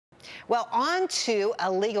Well, on to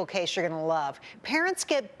a legal case you're going to love. Parents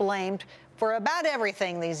get blamed for about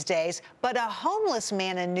everything these days, but a homeless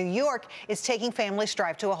man in New York is taking family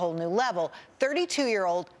strife to a whole new level.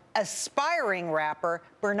 32-year-old aspiring rapper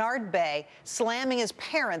Bernard Bay slamming his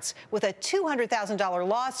parents with a $200,000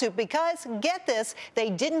 lawsuit because, get this, they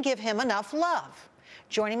didn't give him enough love.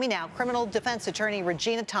 Joining me now, criminal defense attorney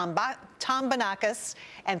Regina Tsombonakis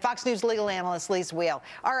and Fox News legal analyst Lise Wheel.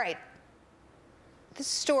 All right, this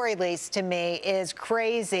story, Lise, to me is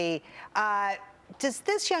crazy. Does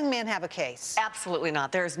this young man have a case? Absolutely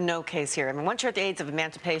not. There is no case here. I mean, once you're at the age of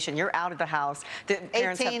emancipation, you're out of the house. The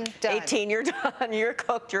parents 18, done. 18, you're done. You're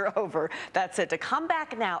cooked. You're over. That's it. To come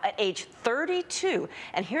back now at age 32,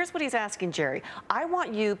 and here's what he's asking, Jerry. I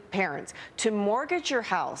want you parents to mortgage your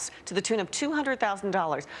house to the tune of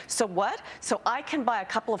 $200,000. So what? So I can buy a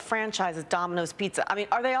couple of franchises, Domino's Pizza. I mean,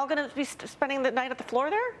 are they all going to be spending the night at the floor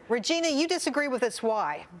there? Regina, you disagree with this.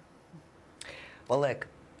 Why? Well, look.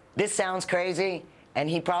 This sounds crazy, and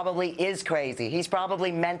he probably is crazy. He's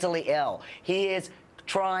probably mentally ill. He is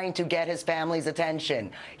trying to get his family's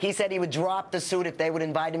attention. He said he would drop the suit if they would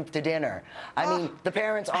invite him to dinner. I mean, the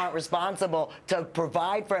parents aren't responsible to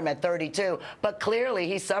provide for him at 32, but clearly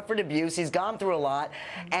he suffered abuse, he's gone through a lot,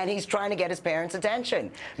 and he's trying to get his parents'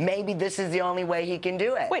 attention. Maybe this is the only way he can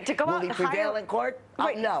do it. Wait, to go out Will he prevail in court?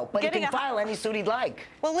 No, but he can file any suit he'd like.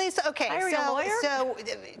 Well, Lisa, okay, so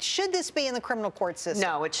should this be in the criminal court system?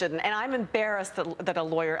 No, it shouldn't. And I'm embarrassed that a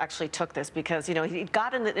lawyer actually took this because, you know, he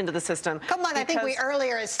got into the system. Come on, I think we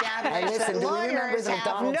earlier established that lawyers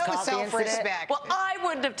have no self-respect. Well, I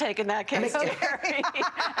wouldn't have taken that case, Jerry.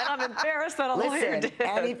 And I'm embarrassed that a lawyer did.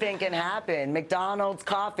 Anything can happen. McDonald's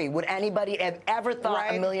coffee. Would anybody have ever thought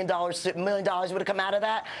 $1 million would have come out of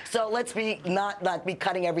that? So let's be not be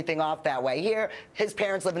cutting everything off that way. Here, his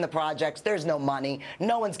parents live in the projects. There's no money.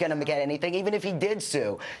 No one's going to get anything, even if he did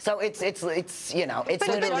sue. So it's you know, it's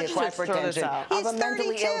literally a cry for attention of a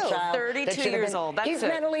mentally ill child. 32 years old. That's He's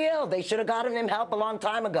mentally ill. They should have gotten him help a long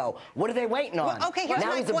time ago. What are they waiting on? Well, okay, here's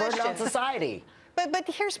now my he's a burden on society. But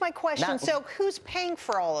here's my question. So who's paying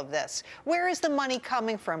for all of this? Where is the money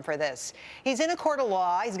coming from for this? He's in a court of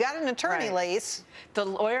law. He's got an attorney, Lise. The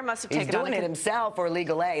lawyer must have taken He's doing it himself or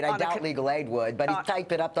legal aid. I doubt legal aid would, but he's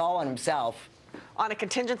typed it up all on himself. On a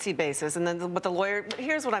contingency basis, and then what the lawyer,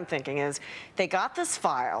 here's what I'm thinking is, they got this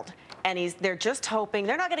filed, and they're just hoping,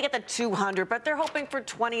 they're not going to get the 200, but they're hoping for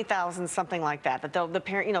 20,000, something like that. That the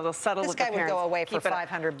parent, you know, they'll settle with the parents. This guy would go away for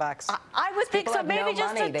 $500. I would think so. Maybe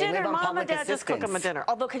just a dinner. Mom and Dad assistance. Just cook them a dinner.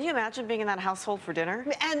 Although, can you imagine being in that household for dinner?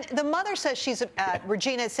 And the mother says she's,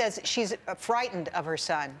 Regina says she's frightened of her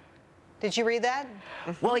son. Did you read that?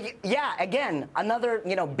 Well, yeah, again, another,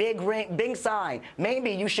 you know, big sign.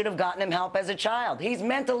 Maybe you should have gotten him help as a child. He's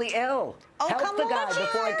mentally ill. Oh, help the guy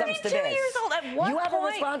before he comes to this. 32 years old. At what you have point? a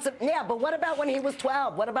responsibility. Yeah, but what about when he was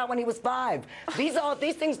 12? What about when he was 5?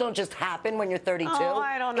 These things don't just happen when you're 32. Oh,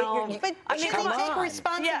 I don't know. But should he take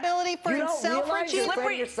responsibility for himself,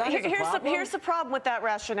 Regina? Here's the problem with that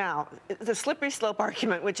rationale, the slippery slope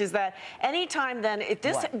argument, which is that anytime then, if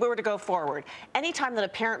this were to go forward, anytime that a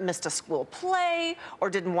parent missed a school play or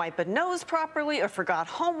didn't wipe a nose properly or forgot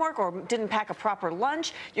homework or didn't pack a proper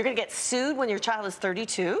lunch, you're going to get sued when your child is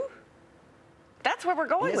 32? That's where we're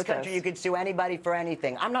going with this. In this country, you can sue anybody for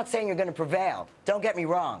anything. I'm not saying you're going to prevail. Don't get me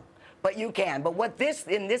wrong. But you can. But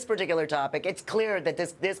in this particular topic, it's clear that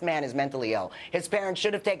this man is mentally ill. His parents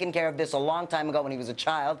should have taken care of this a long time ago when he was a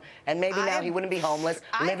child, and maybe now he wouldn't be homeless,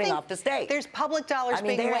 living off the state. There's public dollars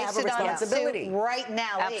being wasted on this right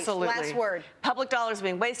now. Absolutely. Last word. Public dollars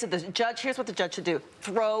being wasted. The judge, here's what the judge should do.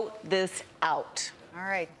 Throw this out. All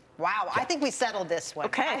right. Wow. I think we settled this one.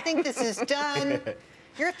 Okay. I think this is done.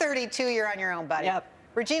 You're 32. You're on your own, buddy. Yep.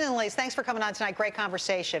 Regina and Lise, thanks for coming on tonight. Great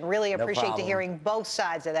conversation. Really appreciate hearing both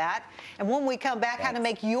sides of that. And when we come back, how to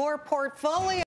make your portfolio